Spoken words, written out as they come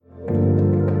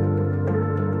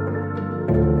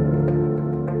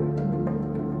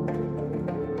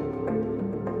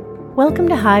Welcome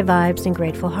to High Vibes and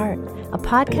Grateful Heart, a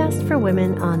podcast for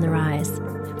women on the rise.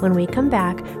 When we come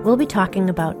back, we'll be talking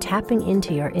about tapping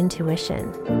into your intuition.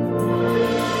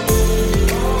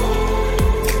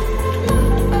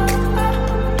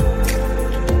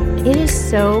 It is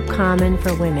so common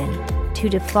for women to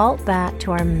default back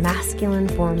to our masculine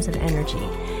forms of energy,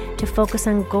 to focus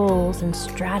on goals and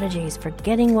strategies for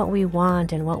getting what we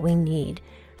want and what we need,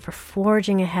 for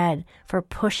forging ahead, for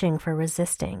pushing, for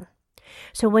resisting.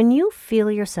 So when you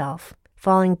feel yourself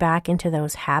falling back into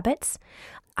those habits,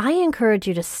 I encourage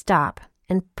you to stop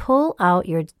and pull out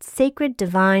your sacred,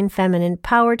 divine, feminine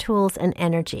power tools and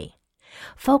energy.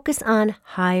 Focus on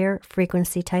higher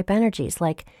frequency type energies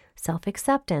like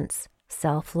self-acceptance,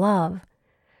 self-love,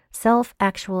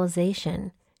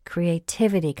 self-actualization,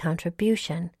 creativity,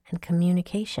 contribution, and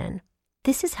communication.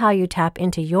 This is how you tap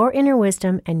into your inner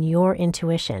wisdom and your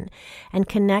intuition and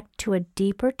connect to a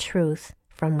deeper truth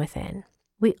from within.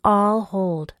 We all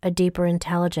hold a deeper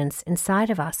intelligence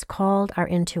inside of us called our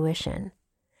intuition.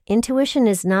 Intuition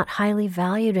is not highly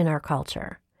valued in our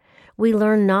culture. We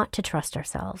learn not to trust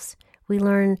ourselves. We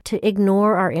learn to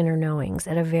ignore our inner knowings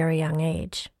at a very young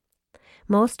age.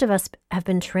 Most of us have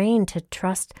been trained to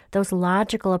trust those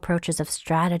logical approaches of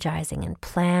strategizing and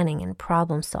planning and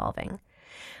problem solving.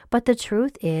 But the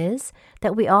truth is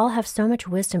that we all have so much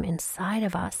wisdom inside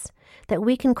of us that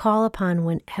we can call upon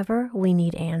whenever we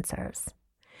need answers.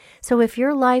 So if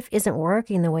your life isn't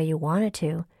working the way you want it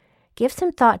to, give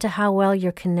some thought to how well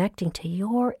you're connecting to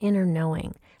your inner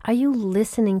knowing. Are you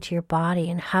listening to your body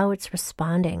and how it's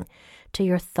responding to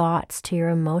your thoughts, to your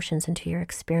emotions, and to your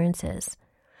experiences?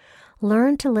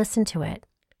 Learn to listen to it,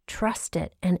 trust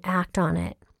it, and act on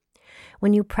it.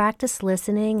 When you practice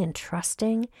listening and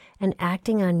trusting and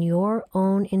acting on your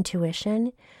own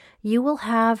intuition, you will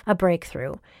have a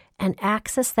breakthrough and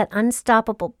access that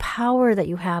unstoppable power that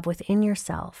you have within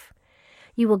yourself.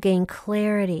 You will gain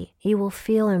clarity, you will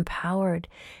feel empowered,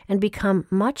 and become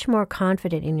much more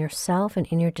confident in yourself and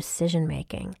in your decision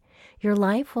making. Your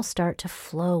life will start to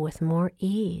flow with more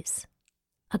ease.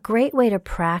 A great way to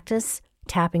practice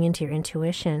tapping into your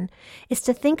intuition is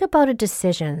to think about a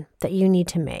decision that you need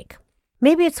to make.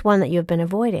 Maybe it's one that you've been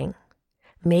avoiding.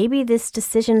 Maybe this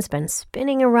decision's been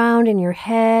spinning around in your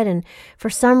head and for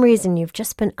some reason you've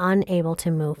just been unable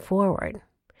to move forward.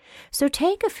 So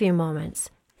take a few moments,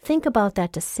 think about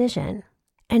that decision,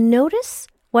 and notice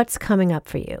what's coming up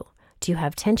for you. Do you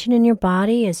have tension in your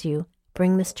body as you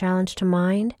bring this challenge to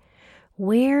mind?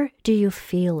 Where do you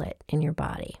feel it in your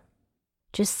body?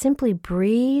 Just simply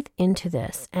breathe into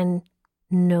this and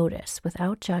notice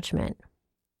without judgment.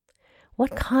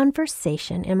 What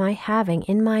conversation am I having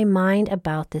in my mind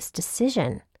about this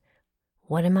decision?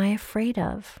 What am I afraid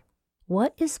of?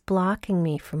 What is blocking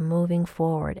me from moving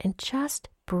forward? And just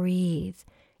breathe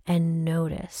and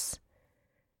notice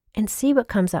and see what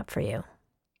comes up for you.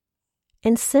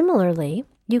 And similarly,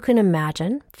 you can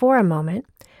imagine for a moment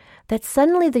that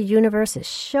suddenly the universe is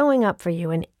showing up for you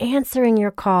and answering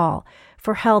your call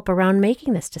for help around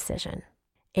making this decision.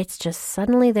 It's just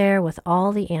suddenly there with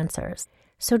all the answers.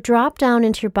 So drop down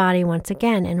into your body once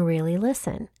again and really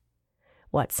listen.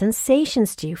 What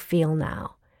sensations do you feel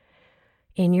now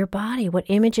in your body? What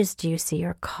images do you see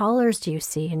or colors do you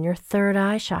see in your third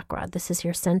eye chakra? This is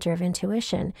your center of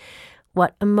intuition.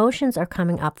 What emotions are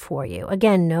coming up for you?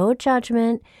 Again, no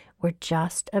judgment. We're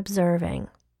just observing.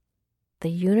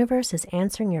 The universe is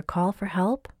answering your call for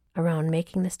help around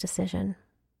making this decision.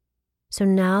 So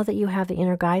now that you have the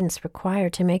inner guidance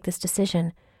required to make this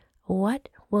decision, what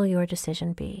will your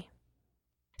decision be?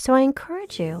 So I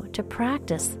encourage you to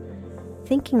practice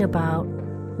thinking about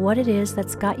what it is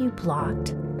that's got you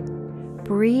blocked,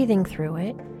 breathing through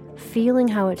it, feeling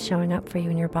how it's showing up for you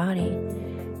in your body,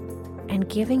 and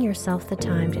giving yourself the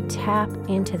time to tap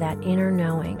into that inner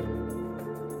knowing.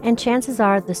 And chances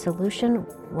are the solution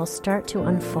will start to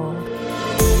unfold.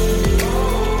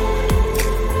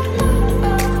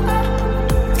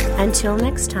 Until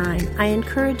next time, I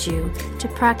encourage you to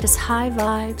practice high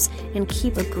vibes and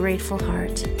keep a grateful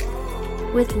heart.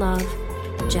 With love,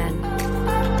 Jen.